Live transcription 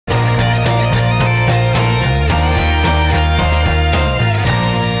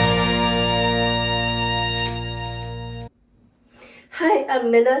Hi,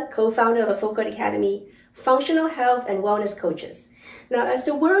 I'm Minna, co-founder of Foco Academy, functional health and wellness coaches. Now, as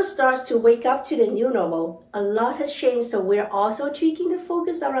the world starts to wake up to the new normal, a lot has changed, so we're also tweaking the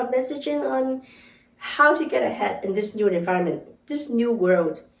focus of our messaging on how to get ahead in this new environment, this new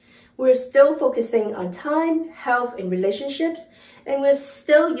world. We're still focusing on time, health, and relationships, and we're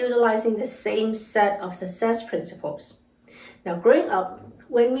still utilizing the same set of success principles. Now, growing up,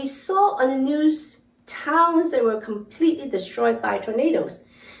 when we saw on the news towns that were completely destroyed by tornadoes,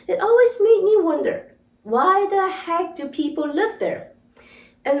 it always made me wonder, why the heck do people live there?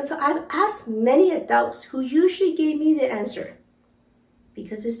 And I've asked many adults who usually gave me the answer,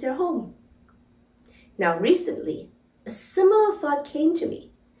 because it's their home. Now recently, a similar thought came to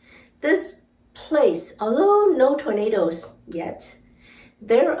me. This place, although no tornadoes yet,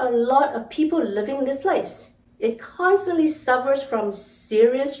 there are a lot of people living in this place. It constantly suffers from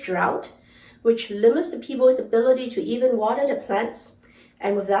serious drought, which limits the people's ability to even water the plants.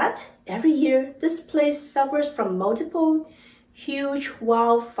 And with that, every year, this place suffers from multiple huge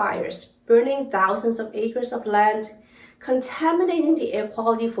wildfires, burning thousands of acres of land, contaminating the air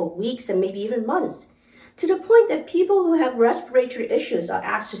quality for weeks and maybe even months, to the point that people who have respiratory issues are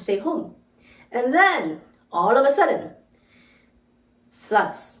asked to stay home. And then, all of a sudden,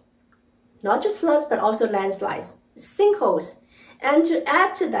 floods. Not just floods, but also landslides, sinkholes. And to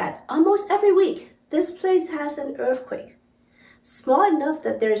add to that, almost every week, this place has an earthquake. Small enough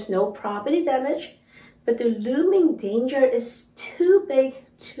that there is no property damage, but the looming danger is too big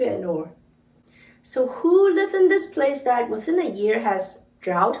to ignore. So who live in this place that within a year has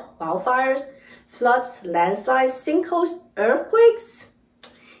drought, wildfires, floods, landslides, sinkholes, earthquakes?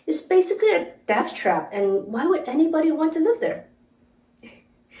 It's basically a death trap, and why would anybody want to live there?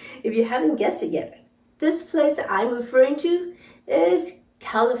 If you haven't guessed it yet, this place that I'm referring to is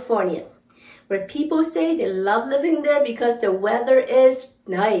California, where people say they love living there because the weather is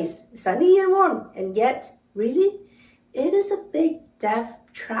nice, sunny and warm, and yet, really, it is a big death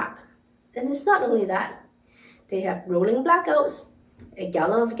trap. And it's not only that. They have rolling blackouts, a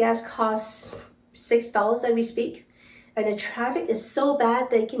gallon of gas costs $6 as we speak, and the traffic is so bad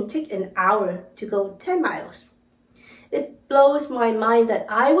that it can take an hour to go 10 miles. It blows my mind that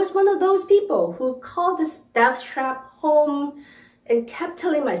I was one of those people who called this death trap home and kept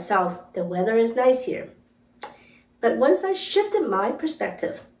telling myself the weather is nice here. But once I shifted my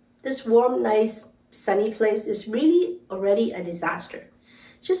perspective, this warm, nice, sunny place is really already a disaster,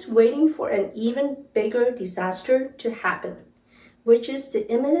 just waiting for an even bigger disaster to happen, which is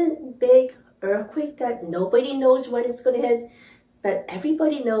the imminent big earthquake that nobody knows when it's going to hit, but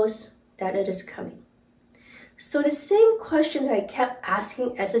everybody knows that it is coming. So the same question I kept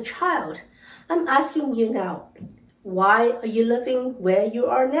asking as a child, I'm asking you now. Why are you living where you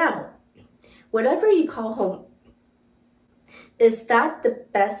are now? Whatever you call home, is that the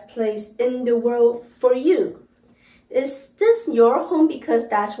best place in the world for you? Is this your home because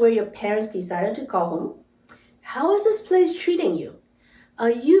that's where your parents decided to call home? How is this place treating you?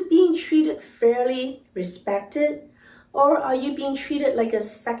 Are you being treated fairly, respected? Or are you being treated like a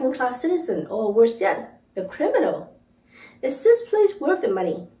second-class citizen, or worse yet, a criminal? Is this place worth the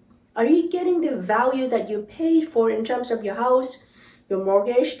money? Are you getting the value that you paid for in terms of your house, your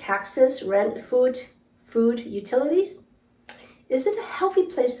mortgage, taxes, rent, food, utilities? Is it a healthy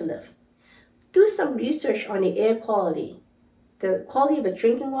place to live? Do some research on the air quality, the quality of the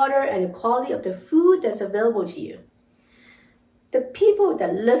drinking water, and the quality of the food that's available to you. The people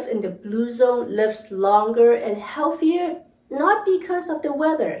that live in the blue zone lives longer and healthier, not because of the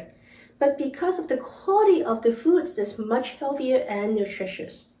weather, but because of the quality of the foods that's much healthier and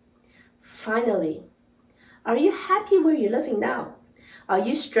nutritious. Finally, are you happy where you're living now? Are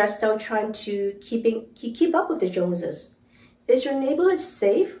you stressed out trying to keep up with the Joneses? Is your neighborhood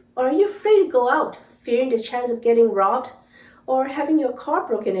safe, or are you afraid to go out, fearing the chance of getting robbed or having your car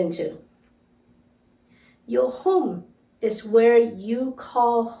broken into? Your home is where you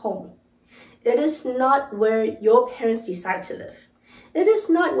call home. It is not where your parents decide to live. It is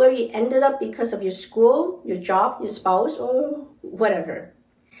not where you ended up because of your school, your job, your spouse, or whatever.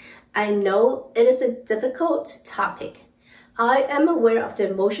 I know it is a difficult topic. I am aware of the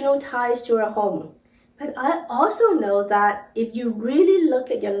emotional ties to our home. But I also know that if you really look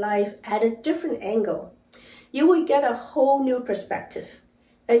at your life at a different angle, you will get a whole new perspective.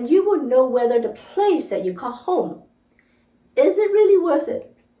 And you will know whether the place that you call home, is it really worth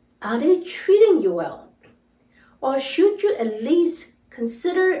it? Are they treating you well? Or should you at least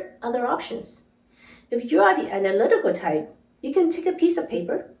consider other options? If you are the analytical type, you can take a piece of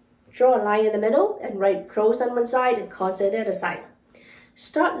paper, draw a line in the middle, and write pros on one side and cons on the other side.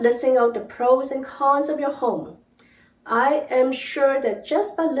 Start listing out the pros and cons of your home. I am sure that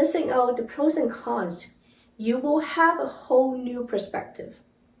just by listing out the pros and cons, you will have a whole new perspective.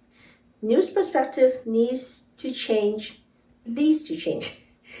 New perspective leads to change,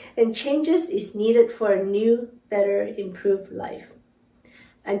 and changes is needed for a new, better, improved life.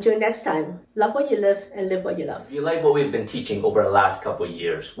 Until next time, love what you live and live what you love. If you like what we've been teaching over the last couple of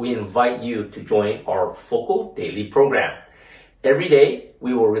years, we invite you to join our Foco Daily program. Every day,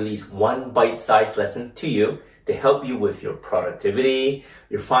 we will release one bite-sized lesson to you to help you with your productivity,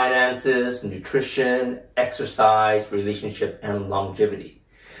 your finances, nutrition, exercise, relationship, and longevity.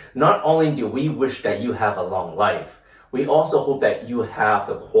 Not only do we wish that you have a long life, we also hope that you have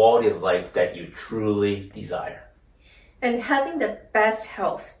the quality of life that you truly desire. And having the best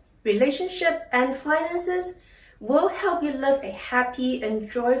health, relationship, and finances will help you live a happy and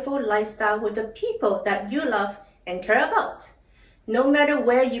joyful lifestyle with the people that you love and care about. No matter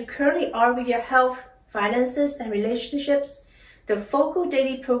where you currently are with your health, finances, and relationships, the Foco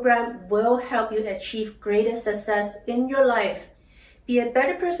Daily program will help you achieve greater success in your life, be a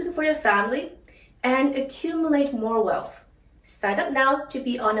better person for your family, and accumulate more wealth. Sign up now to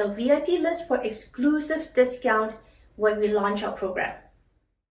be on a VIP list for exclusive discount when we launch our program.